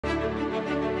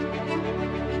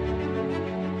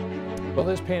Well,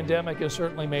 this pandemic has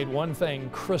certainly made one thing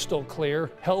crystal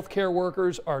clear. Healthcare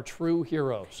workers are true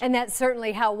heroes. And that's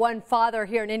certainly how one father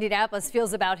here in Indianapolis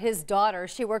feels about his daughter.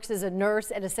 She works as a nurse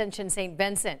at Ascension St.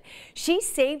 Vincent. She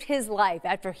saved his life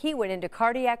after he went into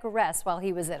cardiac arrest while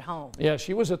he was at home. Yeah,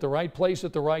 she was at the right place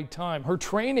at the right time. Her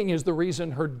training is the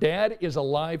reason her dad is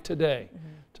alive today.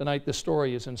 Tonight, the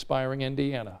story is Inspiring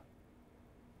Indiana.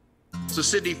 So,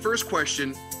 Sydney, first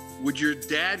question. Would your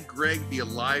dad, Greg, be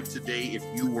alive today if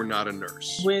you were not a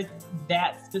nurse? With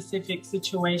that specific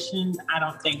situation, I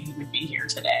don't think he would be here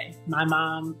today. My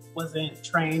mom wasn't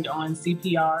trained on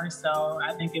CPR, so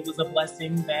I think it was a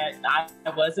blessing that I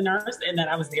was a nurse and that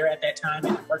I was there at that time,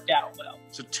 and it worked out well.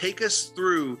 So take us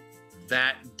through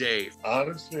that day.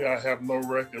 Honestly, I have no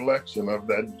recollection of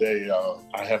that day.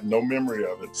 I have no memory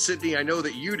of it. Sydney, I know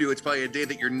that you do. It's probably a day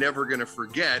that you're never going to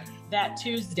forget. That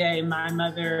Tuesday, my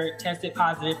mother tested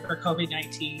positive for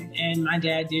COVID-19, and my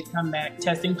dad did come back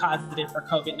testing positive for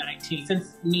COVID-19.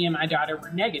 Since me and my daughter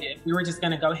were negative, we were just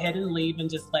going to go ahead and leave and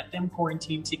just let them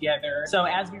quarantine together. So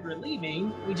as we were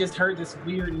leaving, we just heard this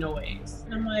weird noise.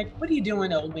 And I'm like, what are you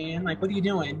doing, old man? Like, what are you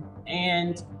doing?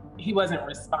 And he wasn't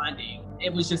responding.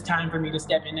 It was just time for me to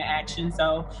step into action.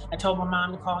 So I told my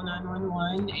mom to call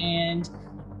 911, and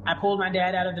I pulled my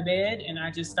dad out of the bed and I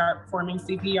just start performing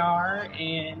CPR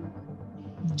and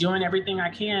doing everything I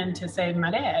can to save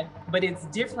my dad. But it's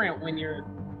different when you're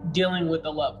dealing with a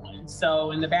loved one.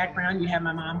 So in the background, you have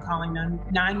my mom calling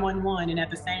 911, and at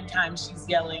the same time, she's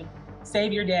yelling,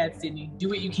 "Save your dad, Sydney. Do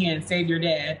what you can, save your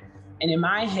dad." And in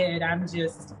my head, I'm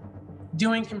just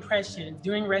doing compressions,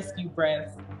 doing rescue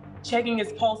breaths, checking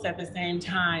his pulse at the same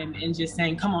time, and just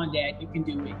saying, "Come on, Dad, you can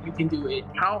do it, you can do it."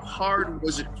 How hard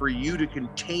was it for you to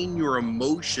contain your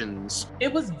emotions?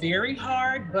 It was very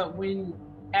hard, but when,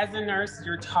 as a nurse,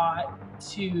 you're taught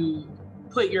to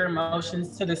put your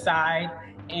emotions to the side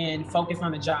and focus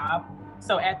on the job.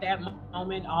 So at that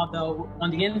moment, although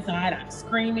on the inside I'm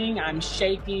screaming, I'm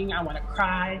shaking, I want to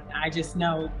cry, I just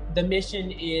know the mission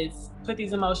is put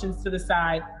these emotions to the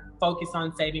side, focus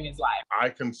on saving his life. I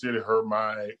consider her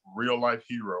my real life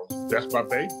hero. That's my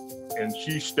baby. And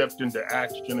she stepped into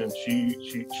action, and she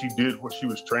did what she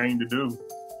was trained to do.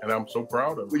 And I'm so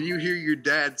proud of her. When you hear your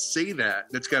dad say that,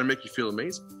 that's got to make you feel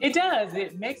amazing. It does.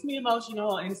 It makes me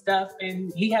emotional and stuff.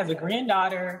 And he has a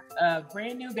granddaughter, a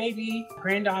brand new baby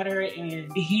granddaughter,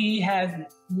 and he has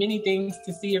many things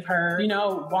to see of her, you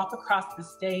know, walk across the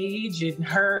stage and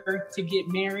her to get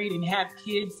married and have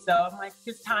kids. So I'm like,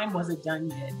 his time wasn't done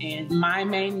yet. And my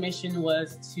main mission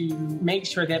was to make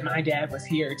sure that my dad was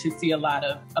here to see a lot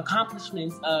of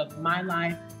accomplishments of my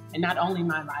life. And not only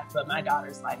my life, but my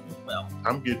daughter's life as well.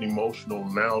 I'm getting emotional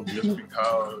now just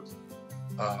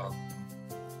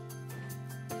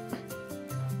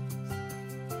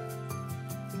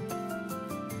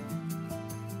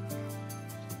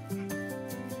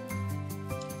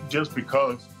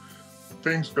because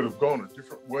things could have gone a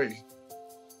different way,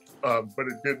 but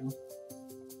it didn't.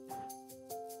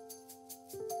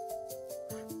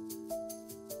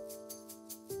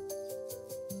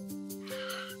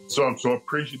 So I'm so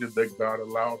appreciative that God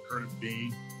allowed her to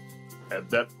be at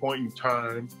that point in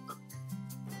time,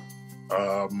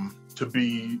 to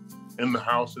be in the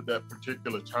house at that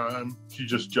particular time. She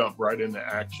just jumped right into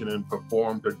action and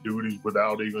performed her duties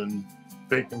without even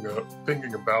thinking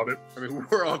about it. I mean,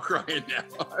 we're all crying now.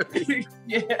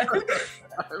 Yeah.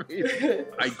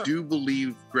 I do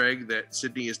believe, Greg, that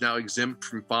Sydney is now exempt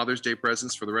from Father's Day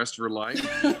presents for the rest of her life.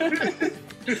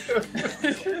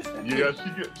 Yeah,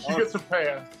 she gets a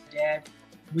pass. Dad,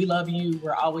 we love you.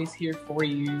 We're always here for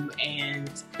you. And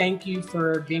thank you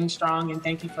for being strong, and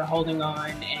thank you for holding on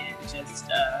and just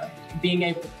being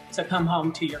able to come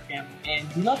home to your family. And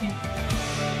we love you.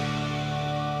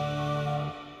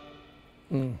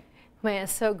 Man,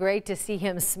 it's so great to see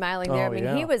him smiling there. I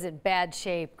mean, he was in bad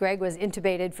shape. Greg was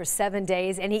intubated for 7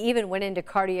 days, and he even went into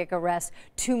cardiac arrest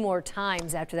 2 more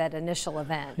times after that initial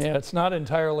event. Yeah, it's not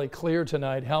entirely clear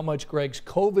tonight how much Greg's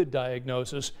COVID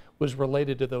diagnosis was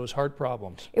related to those heart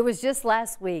problems. It was just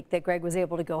last week that Greg was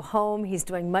able to go home. He's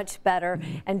doing much better,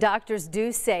 and doctors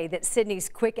do say that Sydney's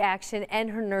quick action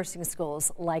and her nursing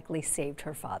schools likely saved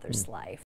her father's life.